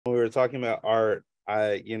were talking about art,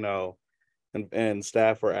 and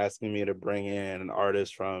staff were asking me to bring in an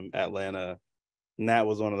artist from Atlanta. Nat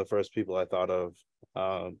was one of the first people I thought of.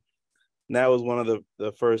 Um, Nat was one of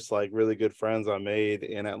the first like really good friends I made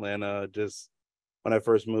in Atlanta. Just when I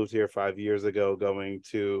first moved here 5 years ago, going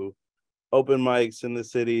to open mics in the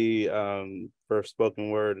city for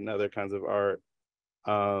spoken word and other kinds of art.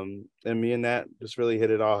 And me and Nat just really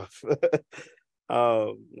hit it off.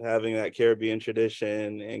 Having that Caribbean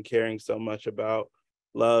tradition and caring so much about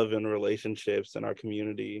love and relationships in our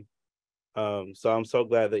community. So I'm so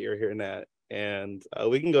glad that you're here, Nat. And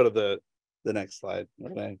we can go to the next slide.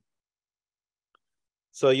 Okay.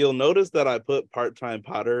 So you'll notice that I put part-time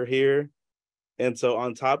potter here. And so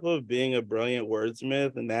on top of being a brilliant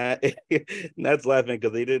wordsmith, and Nat's laughing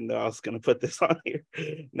because he didn't know I was going to put this on here.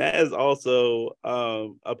 Nat is also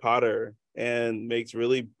a potter and makes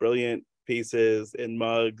really brilliant pieces and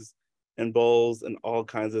mugs and bowls and all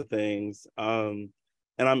kinds of things. And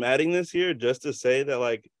I'm adding this here just to say that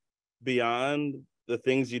like beyond the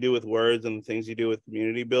things you do with words and the things you do with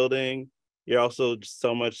community building, you're also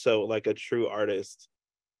so much so like a true artist,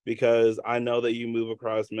 because I know that you move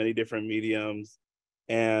across many different mediums,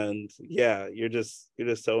 and yeah, you're just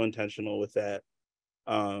so intentional with that.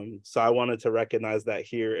 So I wanted to recognize that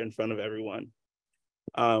here in front of everyone.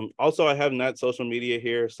 Also, I have Nat's social media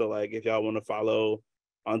here, so like if y'all want to follow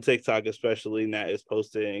on TikTok, especially, Nat is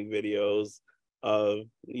posting videos of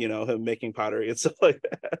him making pottery and stuff like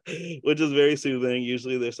that, which is very soothing.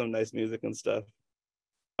 Usually, there's some nice music and stuff.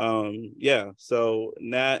 Yeah, so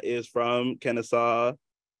Nat is from Kennesaw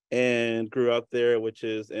and grew up there, which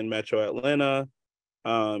is in Metro Atlanta.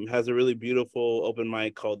 Has a really beautiful open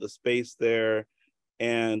mic called The Space there.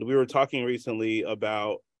 And we were talking recently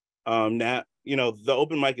about Nat, the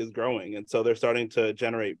open mic is growing. And so they're starting to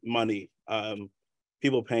generate money,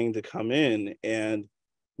 people paying to come in. And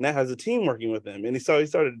Nat has a team working with them. And we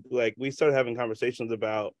started having conversations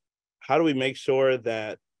about how do we make sure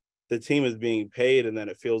that the team is being paid and that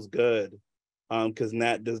it feels good. Because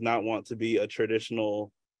Nat does not want to be a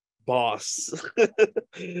traditional boss.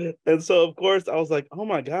 And so of course I was like, oh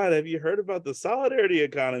my God, have you heard about the solidarity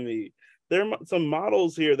economy? There are some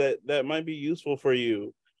models here that might be useful for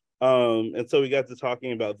you. And so we got to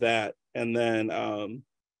talking about that. And then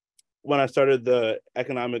when I started the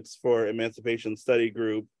Economics for Emancipation Study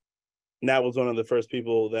Group, Nat was one of the first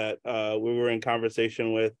people that we were in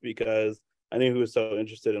conversation with, because I knew he was so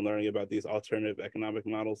interested in learning about these alternative economic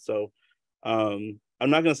models. So I'm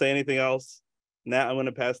not going to say anything else. Nat, I'm going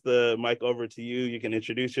to pass the mic over to you. You can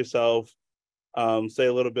introduce yourself, say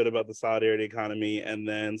a little bit about the solidarity economy, and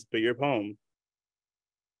then spit your poem.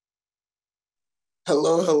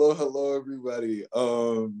 Hello, everybody.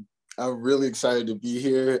 I'm really excited to be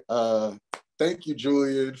here. Thank you,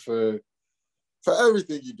 Julian, for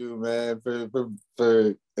everything you do, man,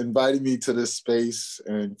 for inviting me to this space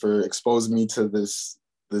and for exposing me to this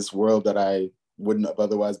world that I wouldn't have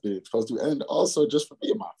otherwise been exposed to, and also just for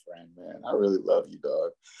being my friend, man. I really love you,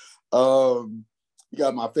 dog. You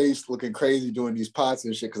got my face looking crazy doing these pots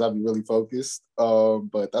and shit because I'll be really focused,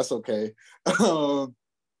 but that's okay.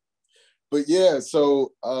 But yeah,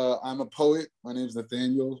 so I'm a poet. My name is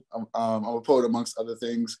Nhataniel. I'm a poet amongst other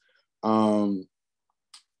things. Where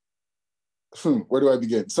do I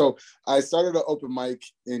begin? So I started an open mic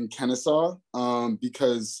in Kennesaw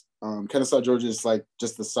because Kennesaw, Georgia is like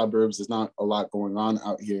just the suburbs. There's not a lot going on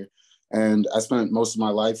out here. And I spent most of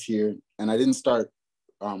my life here. And I didn't start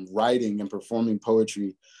writing and performing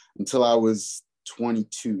poetry until I was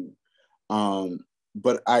 22.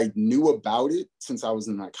 But I knew about it since I was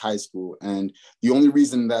in like high school. And the only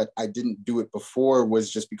reason that I didn't do it before was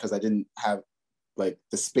just because I didn't have like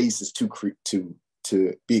the spaces to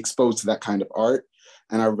be exposed to that kind of art.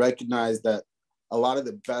 And I recognized that a lot of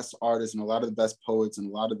the best artists and a lot of the best poets and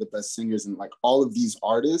a lot of the best singers and like all of these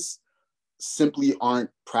artists simply aren't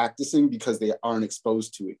practicing because they aren't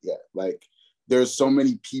exposed to it yet. Like there's so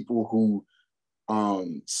many people who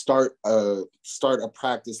start a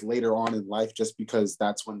practice later on in life just because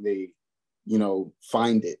that's when they,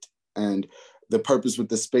 find it. And the purpose with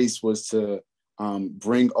the space was to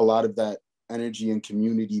bring a lot of that energy and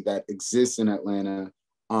community that exists in Atlanta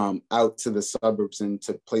out to the suburbs and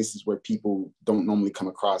to places where people don't normally come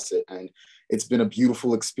across it. And it's been a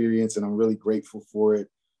beautiful experience and I'm really grateful for it.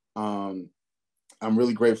 I'm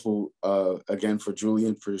really grateful again for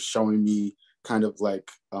Julian for showing me kind of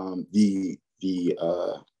like the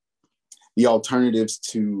alternatives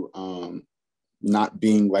to not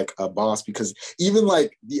being like a boss, because even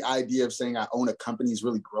like the idea of saying I own a company is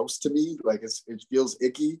really gross to me. Like it feels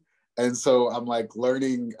icky. And so I'm like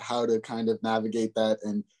learning how to kind of navigate that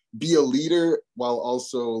and be a leader while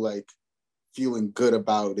also like feeling good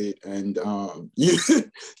about it. And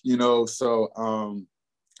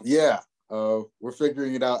yeah, we're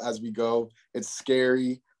figuring it out as we go. It's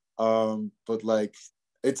scary, but like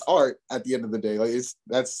it's art at the end of the day. Like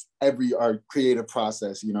that's every art creative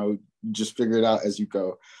process, just figure it out as you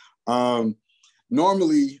go.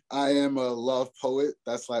 Normally I am a love poet.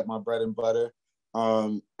 That's like my bread and butter.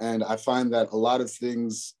 And I find that a lot of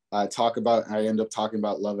things I talk about, I end up talking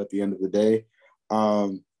about love at the end of the day.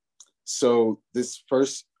 So this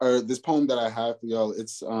poem that I have for y'all,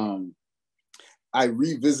 it's I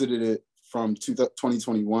revisited it from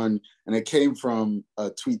 2021, and it came from a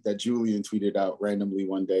tweet that Julian tweeted out randomly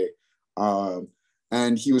one day.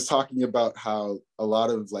 And he was talking about how a lot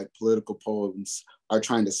of like political poems are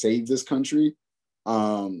trying to save this country.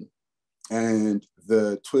 And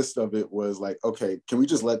the twist of it was like, okay, can we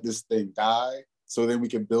just let this thing die so then we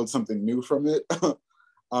can build something new from it?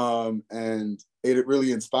 And it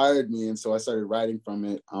really inspired me. And so I started writing from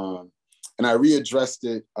it. And I readdressed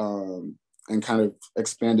it and kind of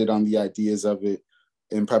expanded on the ideas of it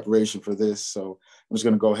in preparation for this. So I'm just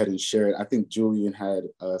going to go ahead and share it. I think Julian had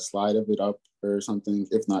a slide of it up or something.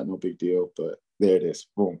 If not, no big deal, but there it is.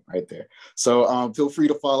 Boom, right there. So feel free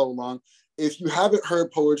to follow along. If you haven't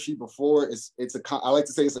heard poetry before, I like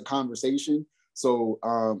to say it's a conversation. So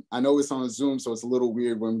I know it's on Zoom, so it's a little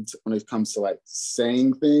weird when it comes to like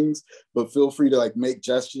saying things, but feel free to like make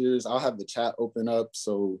gestures. I'll have the chat open up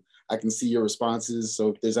so I can see your responses. So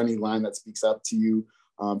if there's any line that speaks up to you,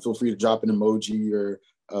 feel free to drop an emoji or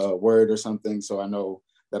a word or something so I know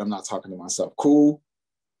that I'm not talking to myself. Cool?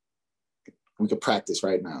 We could practice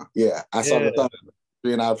right now. Yeah, I saw the thumb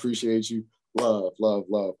and I appreciate you. Love, love,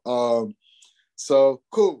 love. So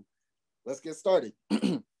cool. Let's get started.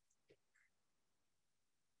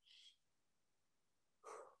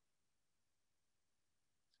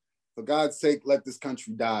 For God's sake, let this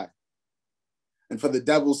country die. And for the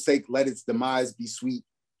devil's sake, let its demise be sweet.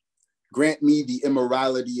 Grant me the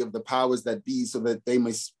immorality of the powers that be so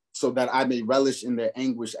that I may relish in their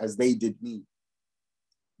anguish as they did me.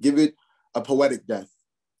 Give it a poetic death.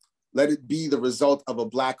 Let it be the result of a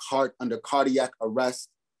black heart under cardiac arrest.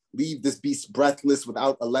 Leave this beast breathless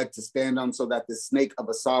without a leg to stand on so that the snake of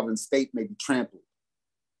a sovereign state may be trampled.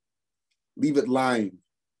 Leave it lying,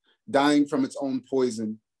 dying from its own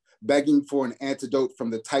poison, begging for an antidote from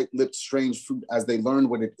the tight-lipped strange fruit as they learn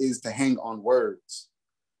what it is to hang on words.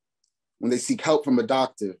 When they seek help from a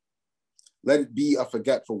doctor, let it be a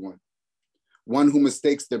forgetful one who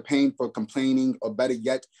mistakes their pain for complaining, or better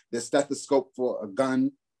yet, their stethoscope for a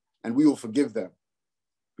gun, and we will forgive them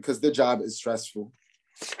because their job is stressful.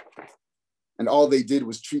 And all they did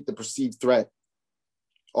was treat the perceived threat.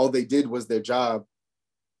 All they did was their job.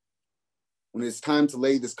 When it's time to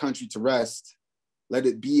lay this country to rest, let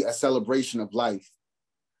it be a celebration of life.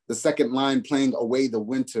 The second line playing away the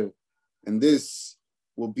winter, and this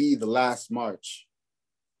will be the last march.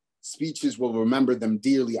 Speeches will remember them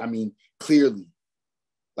dearly, clearly.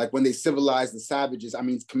 Like when they civilized the savages,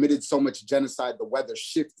 committed so much genocide, the weather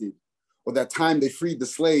shifted. Or that time they freed the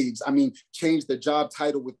slaves, changed their job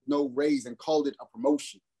title with no raise and called it a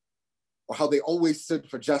promotion. Or how they always stood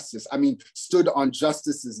for justice, stood on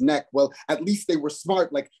justice's neck. Well, at least they were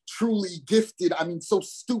smart, like truly gifted. So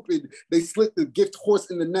stupid, they slit the gift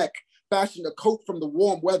horse in the neck, fashioned a coat from the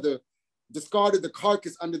warm weather, discarded the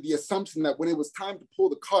carcass under the assumption that when it was time to pull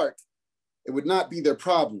the cart, it would not be their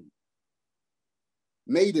problem.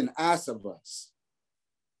 Made an ass of us.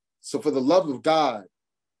 So for the love of God,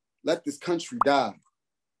 let this country die.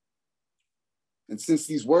 And since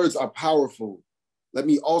these words are powerful, let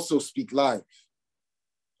me also speak life,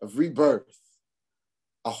 of rebirth,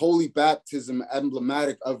 a holy baptism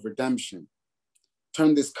emblematic of redemption.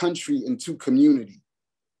 Turn this country into community,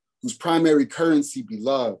 whose primary currency be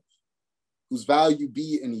love, whose value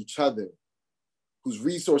be in each other, whose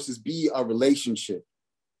resources be a relationship,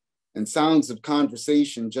 and sounds of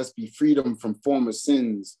conversation just be freedom from former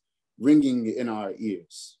sins ringing in our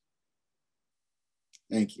ears.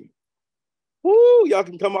 Thank you. Woo! Y'all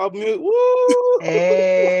can come off mute. Woo!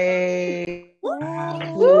 Hey!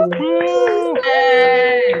 Woo!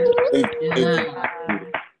 Thank you.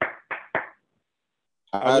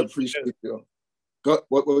 I appreciate you.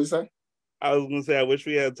 What was that? I was gonna say I wish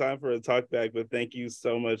we had time for a talk back, but thank you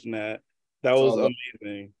so much, Nat. That was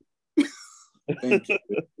amazing. Thank you.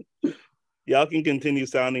 Y'all can continue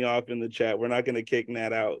sounding off in the chat. We're not gonna kick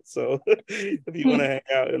Nat out. So if you want to hang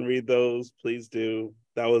out and read those, please do.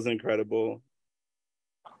 That was incredible.